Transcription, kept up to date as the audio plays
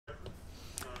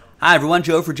Hi everyone,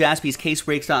 Joe for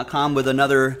JaspysCaseBreaks.com with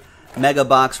another mega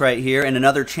box right here and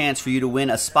another chance for you to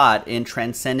win a spot in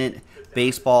Transcendent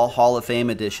Baseball Hall of Fame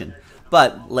edition.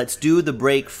 But let's do the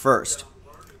break first.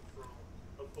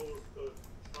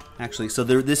 Actually, so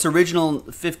this original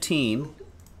 15,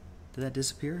 did that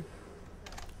disappear?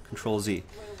 Control Z.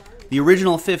 The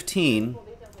original 15,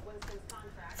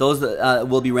 those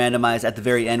will be randomized at the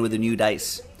very end with the new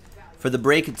dice. For the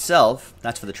break itself,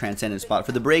 that's for the Transcendent spot.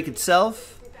 For the break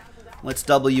itself, let's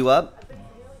double you up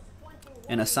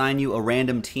and assign you a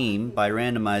random team by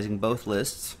randomizing both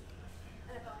lists.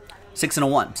 6 and a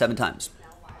 1, 7 times.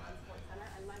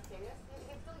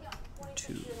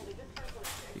 2,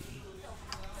 3,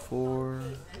 4,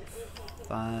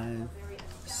 5,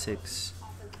 6,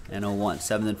 and a 1.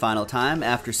 7th and final time.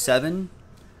 After 7,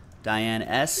 Diane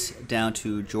S. down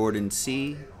to Jordan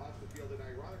C.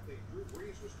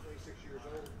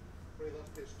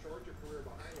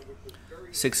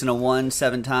 6 and a 1,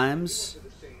 7 times.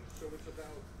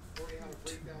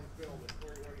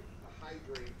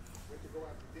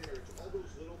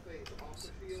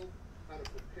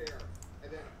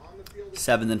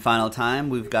 7th and final time.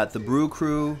 We've got the Brew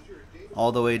Crew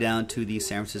all the way down to the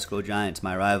San Francisco Giants,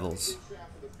 my rivals.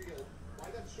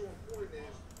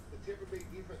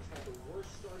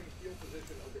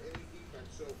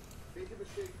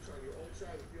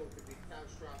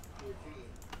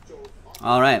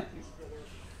 All right.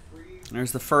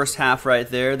 There's the first half right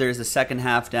there. There's the second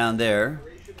half down there.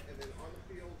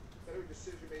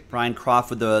 Brian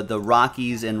Croft with the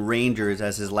Rockies and Rangers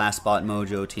as his last spot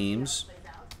mojo teams.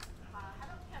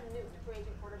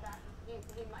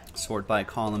 Sort by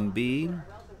column B.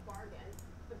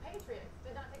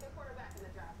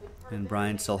 And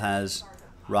Brian still has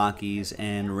Rockies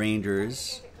and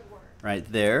Rangers right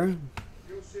there.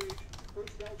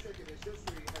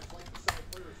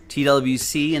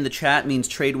 TWC in the chat means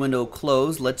trade window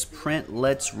closed. Let's print,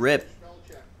 let's rip.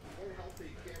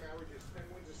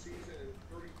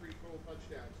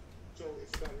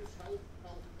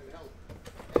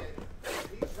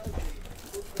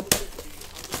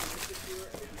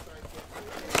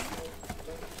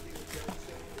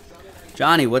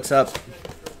 Johnny, what's up?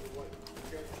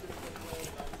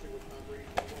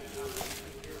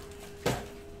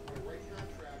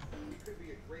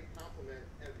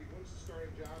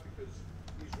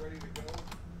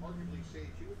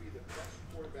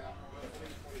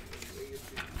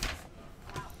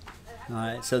 All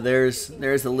right, so there's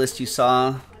the list you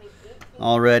saw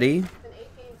already.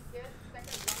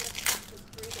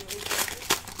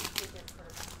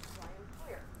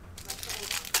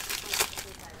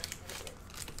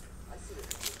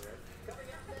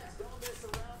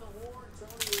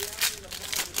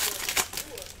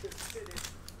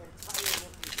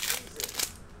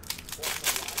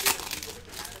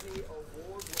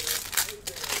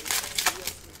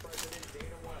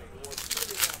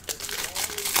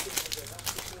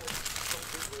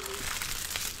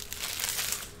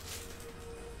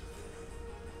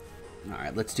 All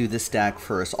right, let's do this stack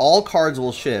first. All cards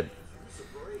will ship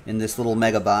in this little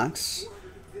mega box,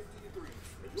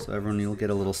 so everyone you'll get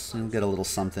a little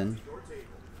something.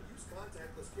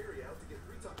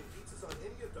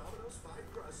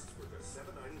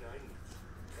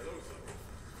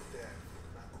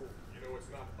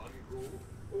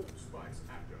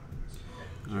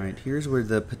 All right, here's where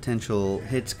the potential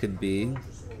hits could be.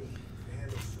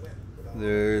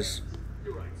 There's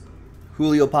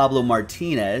Julio Pablo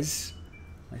Martinez,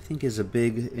 I think is a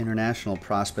big international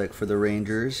prospect for the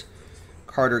Rangers.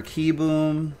 Carter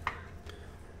Kieboom,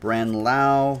 Bran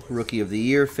Lau, Rookie of the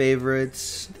Year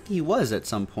favorites. I think he was at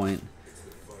some point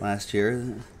last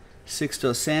year.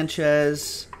 Sixto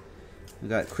Sanchez. We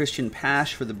got Christian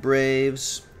Pash for the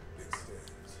Braves.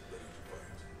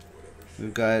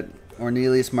 We've got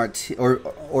Elvis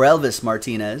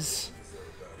Martinez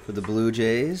for the Blue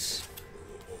Jays.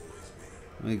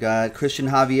 We got Christian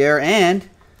Javier, and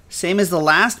same as the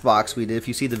last box we did, if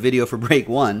you see the video for break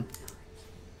 1.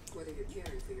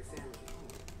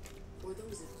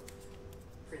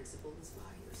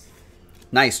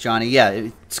 Nice, Johnny. Yeah,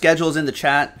 schedule's in the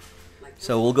chat,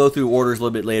 so we'll go through orders a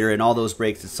little bit later, and all those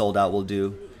breaks that sold out we'll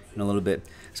do in a little bit.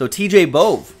 So TJ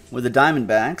Bove with the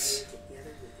Diamondbacks.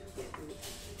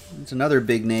 That's another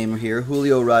big name here.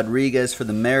 Julio Rodriguez for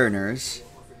the Mariners.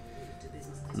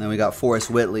 And then we got Forrest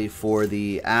Whitley for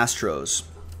the Astros.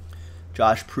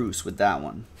 Josh Proust with that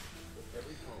one.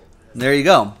 And there you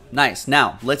go. Nice.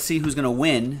 Now, let's see who's going to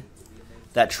win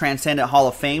that Transcendent Hall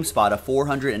of Fame spot, a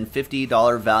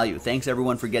 $450 value. Thanks,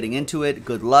 everyone, for getting into it.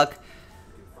 Good luck.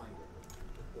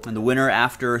 And the winner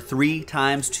after 3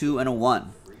 times 2 and a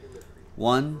 1.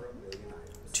 1,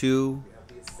 2,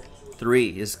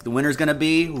 3. The winner's going to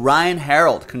be Ryan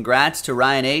Harold. Congrats to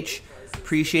Ryan H.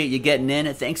 Appreciate you getting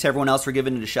in. Thanks everyone else for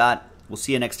giving it a shot. We'll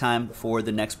see you next time for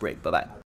the next break. Bye-bye.